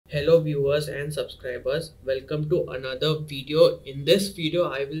Hello viewers and subscribers, welcome to another video. In this video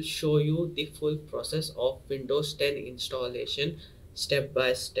I will show you the full process of Windows 10 installation step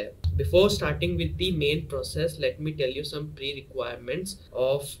by step. Before starting with the main process, let me tell you some pre-requirements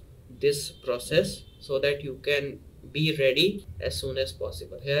of this process so that you can be ready as soon as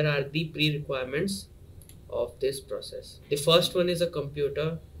possible. Here are the pre-requirements of this process. The first one is a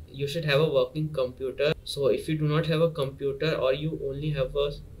computer. You should have a working computer. So if you do not have a computer, or you only have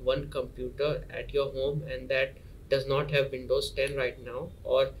one computer at your home and that does not have Windows 10 right now,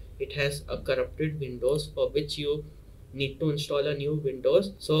 or it has a corrupted Windows for which you need to install a new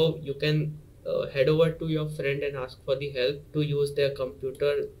Windows, so you can head over to your friend and ask for the help to use their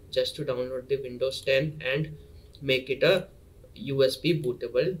computer just to download the Windows 10 and make it a USB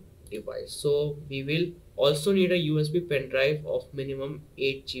bootable device. So we will also need a USB pen drive of minimum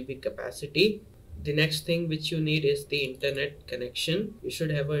 8 GB capacity. The next thing which you need is the internet connection. You should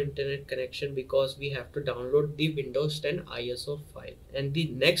have an internet connection because we have to download the Windows 10 ISO file. And the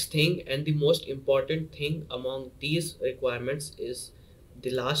next thing and the most important thing among these requirements is the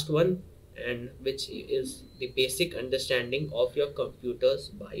last one, and which is the basic understanding of your computer's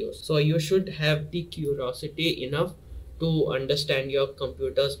BIOS. So you should have the curiosity enough to understand your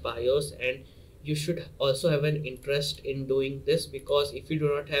computer's BIOS, and you should also have an interest in doing this, because if you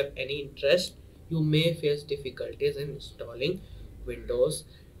do not have any interest, you may face difficulties in installing Windows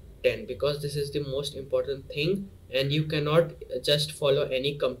 10, because this is the most important thing. And you cannot just follow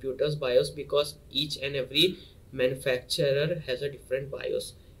any computer's BIOS because each and every manufacturer has a different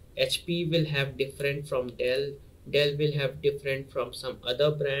BIOS. HP will have different from Dell will have different from some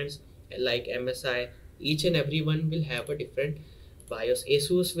other brands like MSI. Each and every one will have a different BIOS.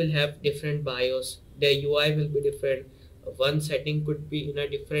 Asus will have different BIOS. Their UI will be different. One setting could be in a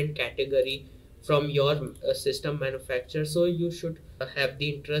different category from your system manufacturer. So you should have the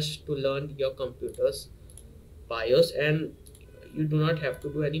interest to learn your computer's BIOS, and you do not have to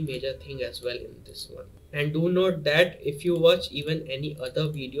do any major thing as well in this one. And do note that if you watch even any other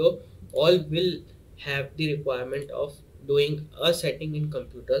video, all will have the requirement of doing a setting in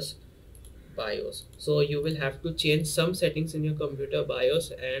computer's BIOS. So you will have to change some settings in your computer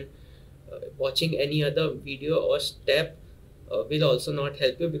BIOS, and watching any other video or step will also not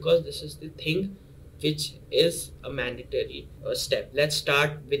help you, because this is the thing which is a mandatory step. Let's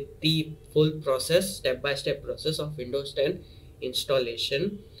start with the full process, step-by-step process of Windows 10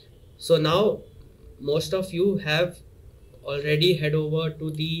 installation. So now most of you have already head over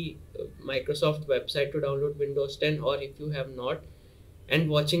to the Microsoft website to download Windows 10, or if you have not and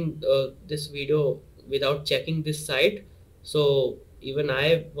watching this video without checking this site, so even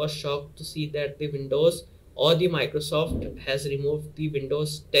I was shocked to see that the Windows or the Microsoft has removed the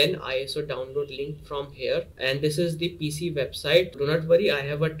Windows 10 ISO download link from here. And this is the PC website. Do not worry, I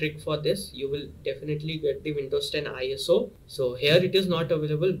have a trick for this. You will definitely get the Windows 10 ISO. So here it is not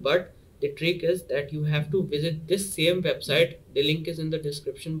available, but the trick is that you have to visit this same website. The link is in the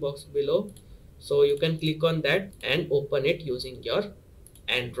description box below, so you can click on that and open it using your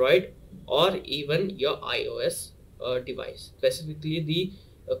Android or even your iOS device, specifically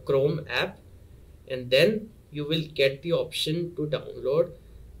the Chrome app, and then you will get the option to download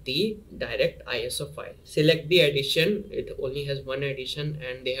the direct ISO file. Select the edition. It only has one edition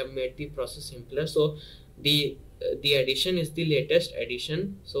and they have made the process simpler. So the edition is the latest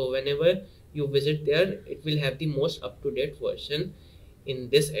edition. So whenever you visit there, it will have the most up-to-date version in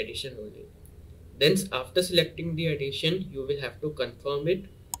this edition only. Then after selecting the edition, you will have to confirm it.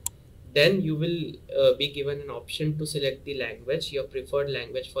 Then you will be given an option to select the language, your preferred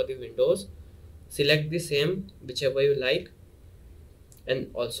language for the Windows. Select the same, whichever you like, and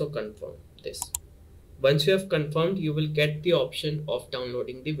also confirm this. Once you have confirmed, you will get the option of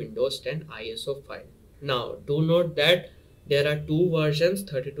downloading the Windows 10 ISO file. Now do note that there are two versions,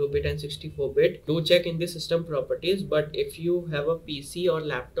 32-bit and 64-bit. Do check in the system properties, but if you have a PC or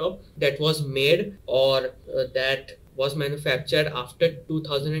laptop that was made or that was manufactured after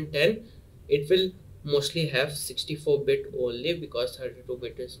 2010, it will mostly have 64-bit only, because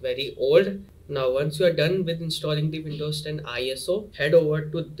 32-bit is very old. Now once you are done with installing the Windows 10 ISO, head over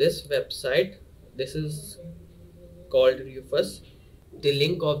to this website. This is called Rufus. The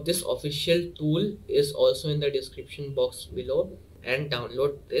link of this official tool is also in the description box below, and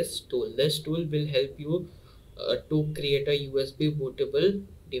download this tool. This tool will help you to create a USB bootable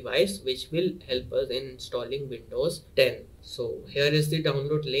device, which will help us in installing Windows 10. So here is the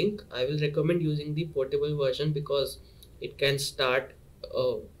download link. I will recommend using the portable version because it can start.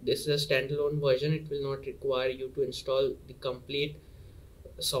 This is a standalone version. It will not require you to install the complete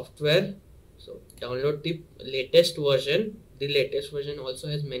software. So download the latest version. The latest version also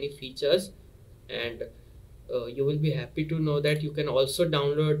has many features, and you will be happy to know that you can also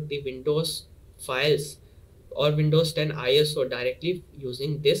download the Windows files or Windows 10 ISO directly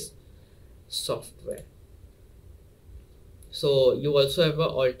using this software. So you also have an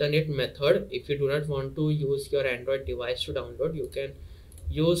alternate method. If you do not want to use your Android device to download, you can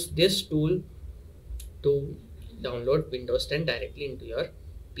use this tool to download Windows 10 directly into your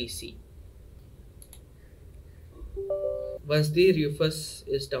PC. Once the Rufus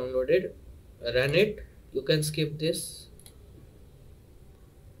is downloaded, run it. You can skip this.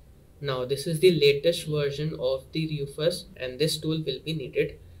 Now this is the latest version of the Rufus, and this tool will be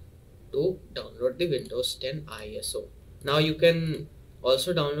needed to download the Windows 10 ISO. Now you can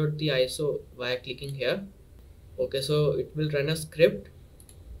also download the ISO via clicking here. Okay, so it will run a script.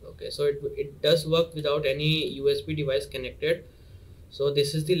 Okay, so it does work without any USB device connected. So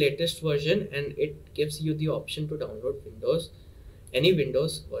this is the latest version, and it gives you the option to download any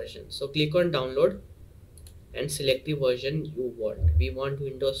Windows version. So click on download and select the version you want. We want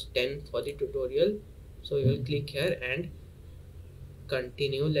Windows 10 for the tutorial, so you will click here and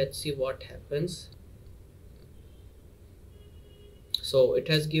continue. Let's see what happens. So it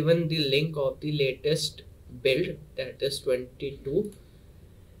has given the link of the latest build, that is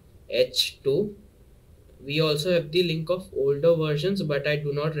 22H2. We also have the link of older versions, but I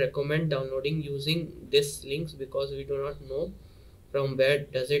do not recommend downloading using this links because we do not know from where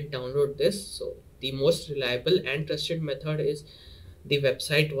does it download this. So the most reliable and trusted method is the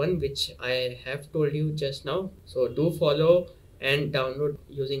website one, which I have told you just now. So do follow and download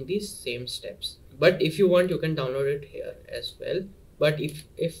using these same steps. But if you want, you can download it here as well. But if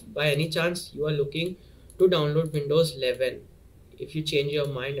by any chance you are looking to download Windows 11, if you change your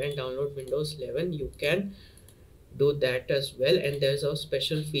mind and download Windows 11, you can do that as well. And there's a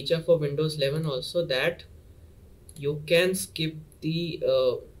special feature for Windows 11 also, that you can skip the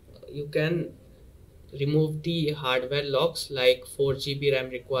you can remove the hardware locks like 4 GB RAM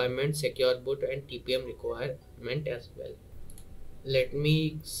requirement, secure boot, and TPM requirement as well. Let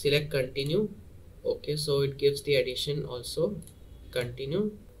me select continue. Okay, so it gives the addition also.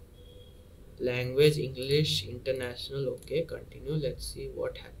 Continue. Language English International. Okay, continue. Let's see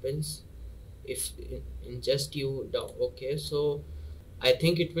what happens if in just you down. Okay, so I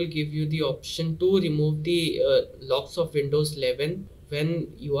think it will give you the option to remove the locks of Windows 11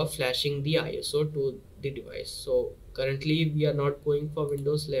 when you are flashing the ISO to the device. So currently we are not going for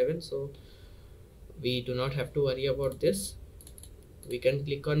Windows 11, so we do not have to worry about this. We can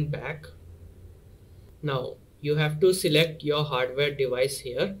click on back. Now you have to select your hardware device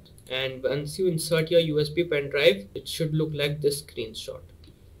here, and once you insert your USB pen drive, it should look like this screenshot.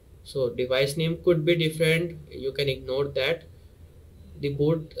 So device name could be different, you can ignore that. The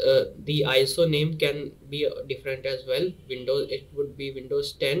boot, the ISO name can be different as well. Windows, it would be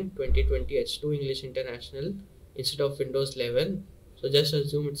Windows 10 2020 H2 English International instead of Windows 11. So just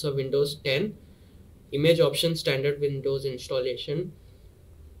assume it's a Windows 10. Image option, standard Windows installation.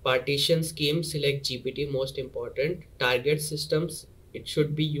 Partition scheme, select GPT, most important. Target systems, it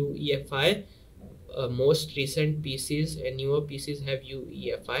should be UEFI. Most recent PCs and newer PCs have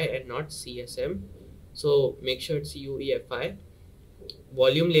UEFI and not CSM, so make sure it's UEFI.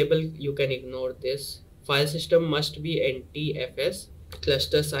 Volume label, you can ignore this. File system must be NTFS.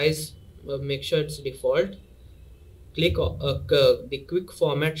 Cluster size, make sure it's default. Click the quick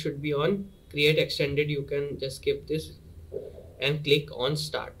format should be on. Create extended, you can just skip this and click on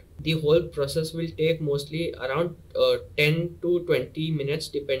start. The whole process will take mostly around 10 to 20 minutes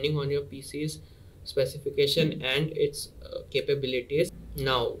depending on your PC's specification and its capabilities.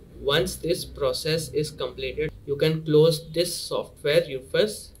 Now once this process is completed, you can close this software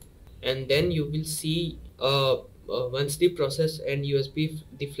Rufus, and then you will see once the process and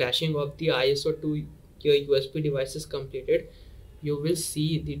the flashing of the ISO to your USB device is completed, you will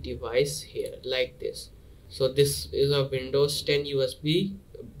see the device here like this. So this is a Windows 10 USB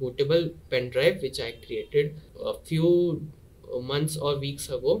bootable pen drive which I created a few months or weeks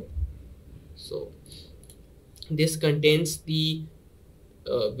ago. So this contains the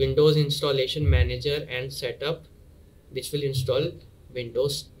Windows installation manager and setup which will install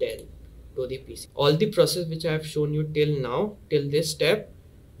Windows 10 to the PC. All the process which I have shown you till now, till this step,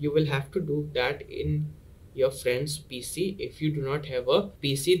 you will have to do that in your friend's PC if you do not have a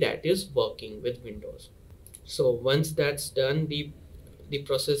PC that is working with Windows. So once that's done, the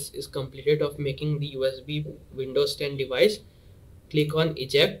process is completed of making the USB Windows 10 device. Click on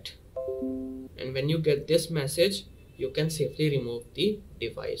eject, and when you get this message, you can safely remove the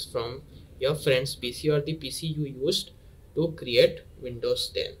device from your friend's PC or the PC you used to create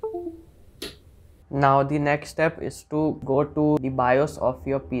Windows 10. Now the next step is to go to the BIOS of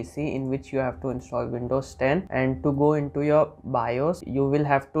your PC, in which you have to install Windows 10. And to go into your BIOS, you will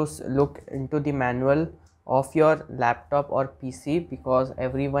have to look into the manual of your laptop or PC, because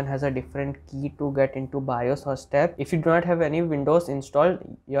everyone has a different key to get into BIOS or step. If you do not have any Windows installed,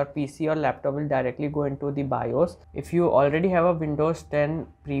 your PC or laptop will directly go into the BIOS. If you already have a Windows 10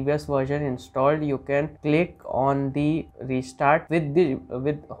 previous version installed, you can click on the restart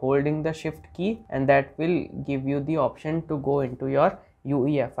with holding the shift key, and that will give you the option to go into your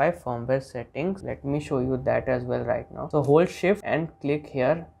UEFI firmware settings. Let me show you that as well right now. So hold shift and click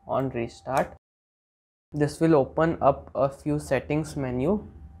here on restart. This will open up a few settings menu,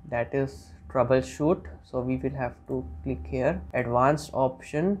 that is troubleshoot. So we will have to click here, advanced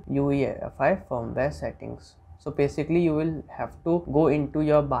option, UEFI firmware settings. So basically you will have to go into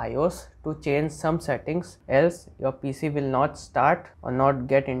your BIOS to change some settings, else your PC will not start or not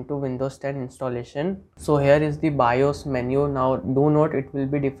get into Windows 10 installation. So here is the BIOS menu. Now do note, it will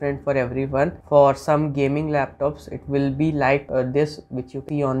be different for everyone. For some gaming laptops it will be like this, which you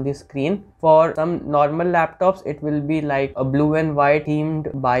see on the screen. For some normal laptops it will be like a blue and white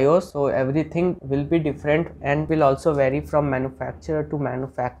themed BIOS. So everything will be different and will also vary from manufacturer to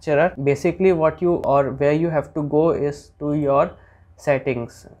manufacturer. Basically what you or where you have to go is to your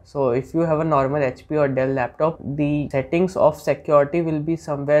settings. So if you have a normal HP or Dell laptop, the settings of security will be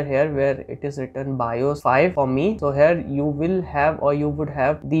somewhere here where it is written BIOS 5 for me. So here you will have, or you would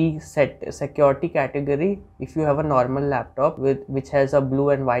have, the security category if you have a normal laptop which has a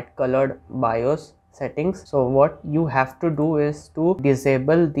blue and white colored BIOS settings. So what you have to do is to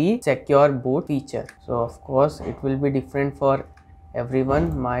disable the secure boot feature. So of course it will be different for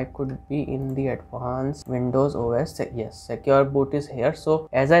everyone. My could be in the advanced Windows OS. Yes, secure boot is here. So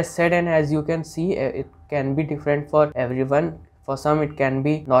as I said, and as you can see, it can be different for everyone. For some it can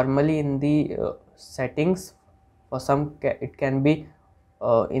be normally in the settings, for some it can be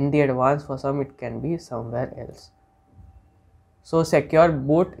in the advanced, for some it can be somewhere else. So secure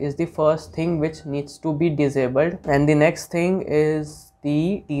boot is the first thing which needs to be disabled, and the next thing is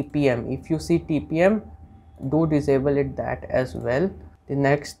the TPM. If you see TPM, do disable it that as well. The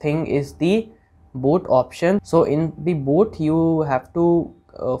next thing is the boot option. So in the boot you have to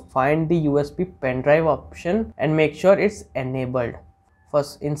find the USB pen drive option and make sure it's enabled.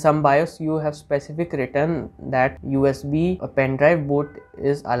 First, in some BIOS you have specific written that USB pen drive boot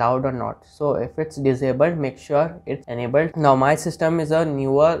is allowed or not. So if it's disabled, make sure it's enabled. Now my system is a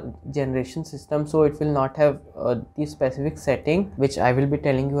newer generation system, so it will not have the specific setting which I will be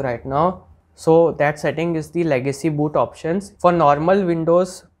telling you right now. So that setting is the legacy boot options. For normal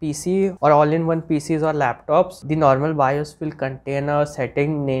Windows PC or all-in-one PCs or laptops, the normal BIOS will contain a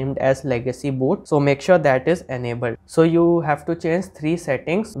setting named as legacy boot. So make sure that is enabled. So you have to change 3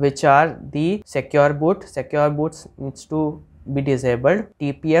 settings, which are the secure boot. Secure boots needs to be disabled.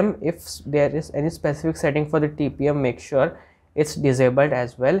 TPM, if there is any specific setting for the TPM, make sure it's disabled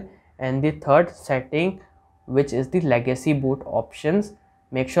as well. And the third setting, which is the legacy boot options,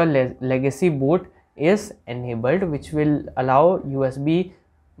 make sure legacy boot is enabled, which will allow USB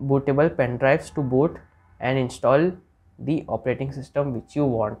bootable pen drives to boot and install the operating system which you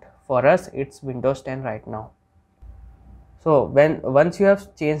want. For us it's Windows 10 right now. So once you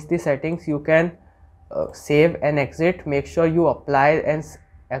have changed the settings, you can save and exit. Make sure you apply and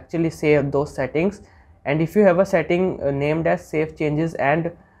actually save those settings. And if you have a setting named as save changes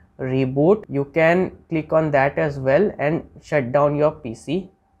and reboot, you can click on that as well and shut down your PC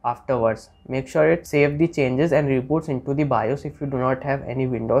afterwards. Make sure it save the changes and reboots into the BIOS if you do not have any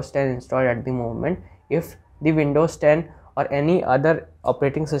Windows 10 installed at the moment. If the Windows 10 or any other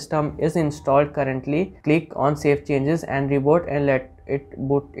operating system is installed currently, click on save changes and reboot and let it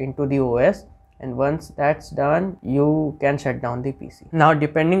boot into the OS. And once that's done, you can shut down the PC. Now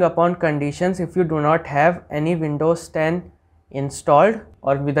depending upon conditions, if you do not have any Windows 10 installed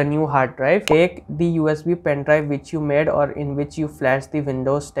or with a new hard drive, take the USB pen drive which you made or in which you flashed the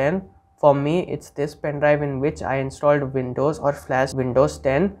Windows 10. For me it's this pen drive in which I installed Windows or flashed Windows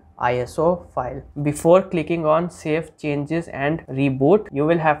 10 ISO file. Before clicking on save changes and reboot, you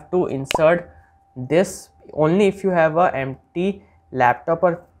will have to insert this only if you have a empty laptop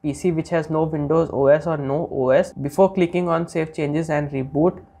or PC which has no Windows OS or no OS. Before clicking on save changes and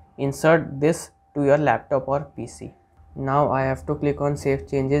reboot, insert this to your laptop or PC. Now I have to click on save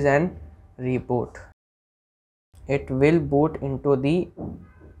changes and reboot. It will boot into the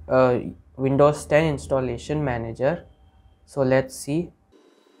Windows 10 installation manager. So let's see.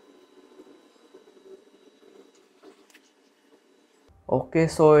 Okay,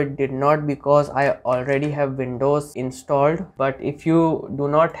 so it did not because I already have Windows installed, but if you do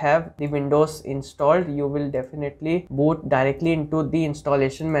not have the Windows installed, you will definitely boot directly into the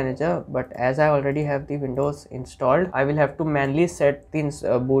installation manager. But as I already have the Windows installed, I will have to manually set the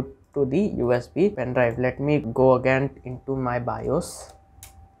boot to the USB pen drive. Let me go again into my BIOS.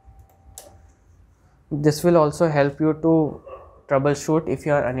 This will also help you to troubleshoot if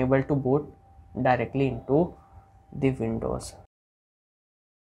you are unable to boot directly into the Windows.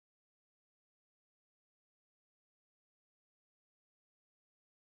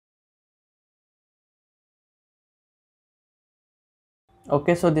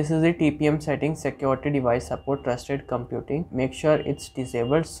 Okay, so this is the TPM settings, security, device support, trusted computing. Make sure it's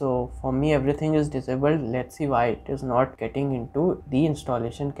disabled. So for me everything is disabled. Let's see why it is not getting into the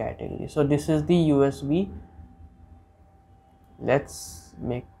installation category. So this is the USB. Let's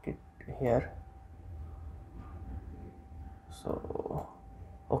make it here. So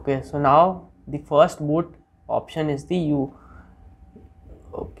okay, so now the first boot option is the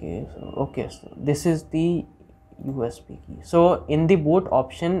so this is the USB key. So in the boot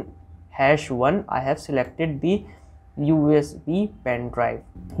option #1 I have selected the USB pen drive.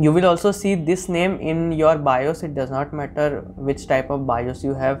 You will also see this name in your BIOS. It does not matter which type of BIOS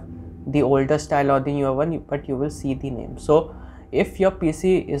you have, the older style or the newer one, but you will see the name. So if your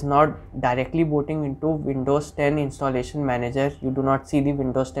PC is not directly booting into Windows 10 installation manager, you do not see the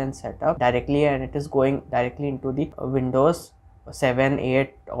Windows 10 setup directly and it is going directly into the Windows 7,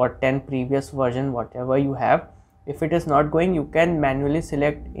 8 or 10 previous version, whatever you have. If it is not going, you can manually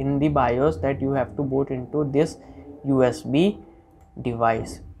select in the BIOS that you have to boot into this USB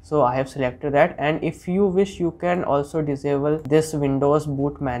device. So I have selected that, and if you wish you can also disable this Windows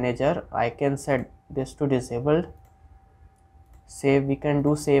boot manager. I can set this to disabled. Save, we can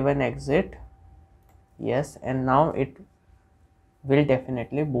do save and exit. Yes, and now it will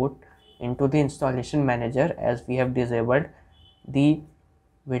definitely boot into the installation manager as we have disabled the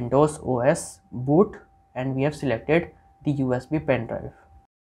Windows OS boot and we have selected the USB pen drive.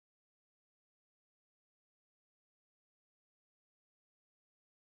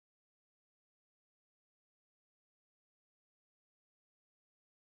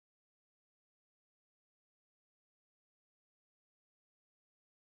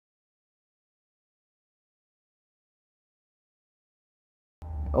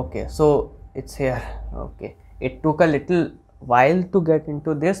 Okay, so it's here. Okay, it took a little while to get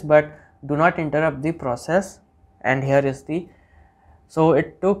into this, but do not interrupt the process. And here is the, so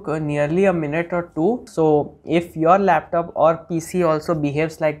it took nearly a minute or two. So if your laptop or PC also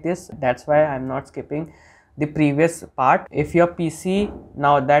behaves like this, that's why I'm not skipping the previous part. If your PC,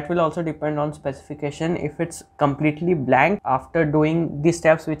 now that will also depend on specification, if it's completely blank after doing the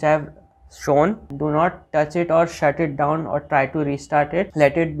steps which I have shown, do not touch it or shut it down or try to restart it.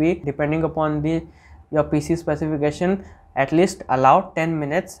 Let it be, depending upon the your PC specification. At least allow 10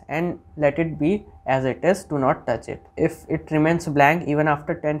 minutes and let it be as it is. Do not touch it. If it remains blank even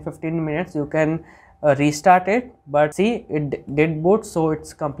after 10-15 minutes, you can restart it. But see, it did boot, so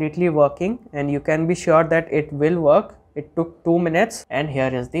it's completely working and you can be sure that it will work. It took 2 minutes and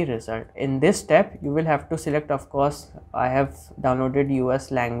here is the result. In this step you will have to select, of course I have downloaded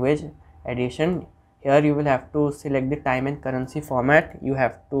US language edition. Here you will have to select the time and currency format. You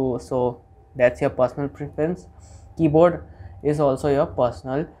have to, so that's your personal preference. Keyboard is also your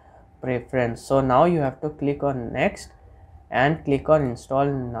personal preference. So now you have to click on next and click on install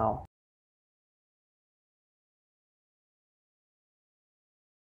now.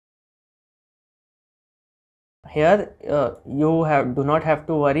 Here you do not have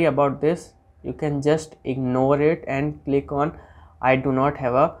to worry about this. You can just ignore it and click on I do not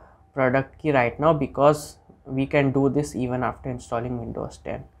have a product key right now, because we can do this even after installing Windows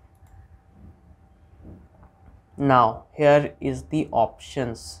 10. Now here is the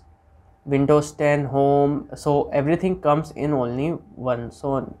options, Windows 10 home. So everything comes in only one,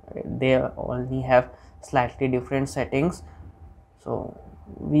 so they only have slightly different settings. So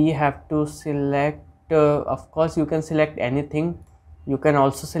we have to select of course you can select anything. You can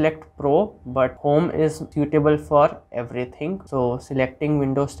also select Pro, but home is suitable for everything. So selecting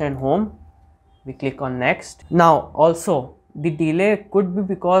Windows 10 home, we click on next. Now also the delay could be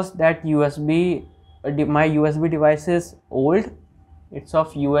because that USB my USB device is old. It's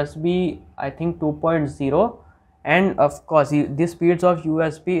of USB I think 2.0, and of course the speeds of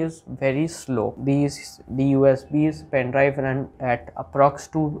USB is very slow. The USB's pen drive run at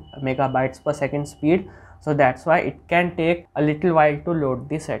approx 2 megabytes per second speed, so that's why it can take a little while to load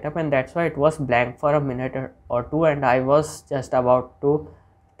the setup, and that's why it was blank for a minute or two and I was just about to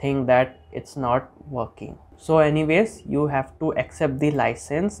think that it's not working. So anyways, you have to accept the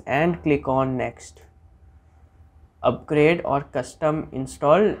license and click on next. Upgrade or custom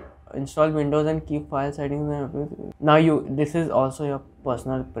install Windows and keep file settings. Now this is also your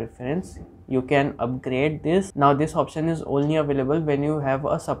personal preference. You can upgrade this. Now this option is only available when you have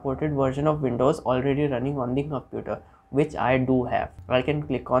a supported version of Windows already running on the computer, which I do have. I can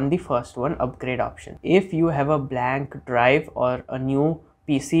click on the first one, upgrade option. If you have a blank drive or a new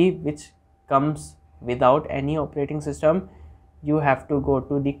PC which comes without any operating system, you have to go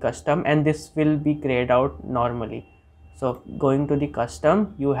to the custom and this will be grayed out normally. So going to the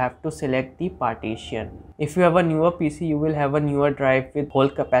custom, you have to select the partition. If you have a newer PC, you will have a newer drive with whole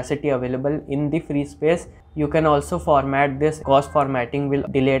capacity available in the free space. You can also format this. Cause formatting will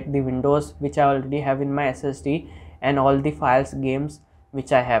delete the windows which I already have in my SSD and all the files, games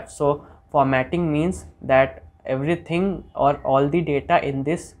which I have. So formatting means that everything or all the data in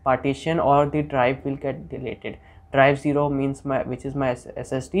this partition or the drive will get deleted. Drive 0 means which is my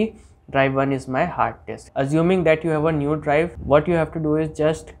SSD. Drive 1 is my hard disk. Assuming that you have a new drive, what you have to do is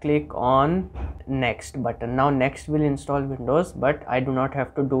just click on next button. Now next will install Windows, but I do not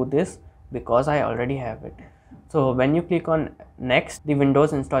have to do this because I already have it. So when you click on next, the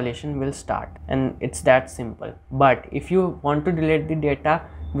Windows installation will start, and it's that simple. But if you want to delete the data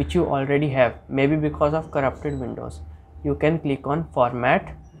which you already have, maybe because of corrupted Windows, you can click on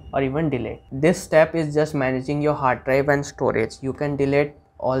format or even delete. This step is just managing your hard drive and storage. You can delete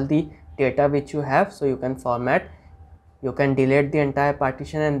all the data which you have, so you can format, you can delete the entire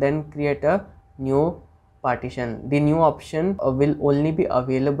partition and then create a new partition. The new option will only be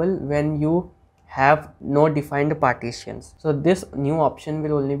available when you have no defined partitions. So this new option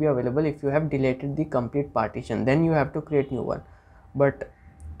will only be available if you have deleted the complete partition, then you have to create new one. But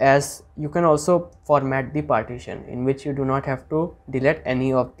as you can also format the partition in which you do not have to delete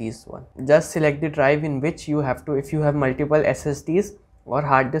any of these one. Just select the drive in which you have to, if you have multiple SSDs or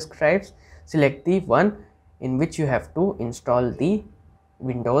hard disk drives, select the one in which you have to install the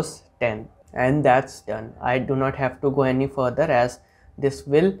Windows 10, and that's done. I do not have to go any further as this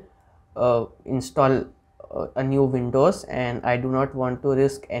will install a new Windows, and I do not want to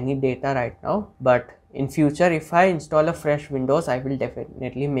risk any data right now. But in future, if I install a fresh Windows, I will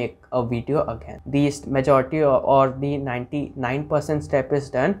definitely make a video again. The majority or the 99% step is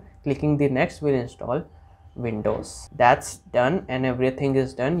done. Clicking the next will install Windows. That's done and everything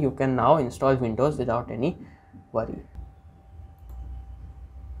is done. You can now install Windows without any worry.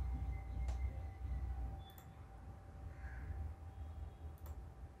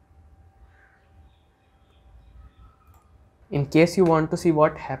 In case you want to see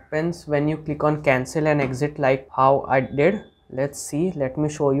what happens when you click on cancel and exit like how I did, let's see. Let me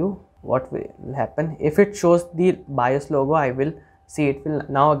show you what will happen. If it shows the BIOS logo, I will see it will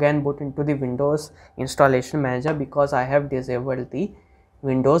now again boot into the Windows installation manager because I have disabled the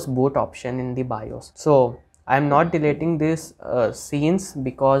Windows boot option in the BIOS. So I am not deleting these scenes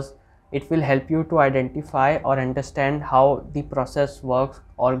because it will help you to identify or understand how the process works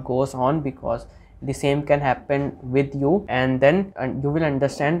or goes on, because the same can happen with you, and then you will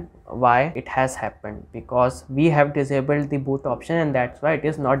understand why it has happened, because we have disabled the boot option and that's why it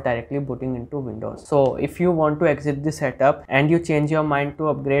is not directly booting into Windows. So if you want to exit the setup and you change your mind to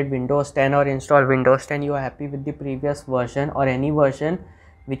upgrade Windows 10 or install Windows 10, you are happy with the previous version or any version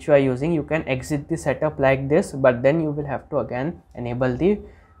which you are using, you can exit the setup like this, but then you will have to again enable the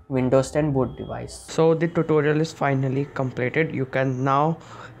Windows 10 boot device. So the tutorial is finally completed. You can now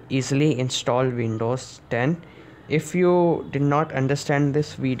easily install Windows 10. If you did not understand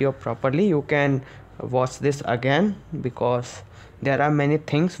this video properly, you can watch this again, because there are many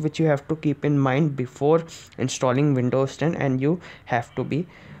things which you have to keep in mind before installing Windows 10 and you have to be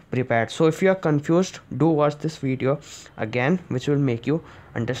prepared. So if you are confused, do watch this video again, which will make you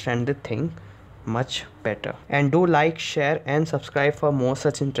understand the thing much better. And do like, share and subscribe for more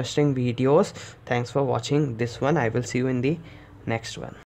such interesting videos. Thanks for watching this one. I will see you in the next one.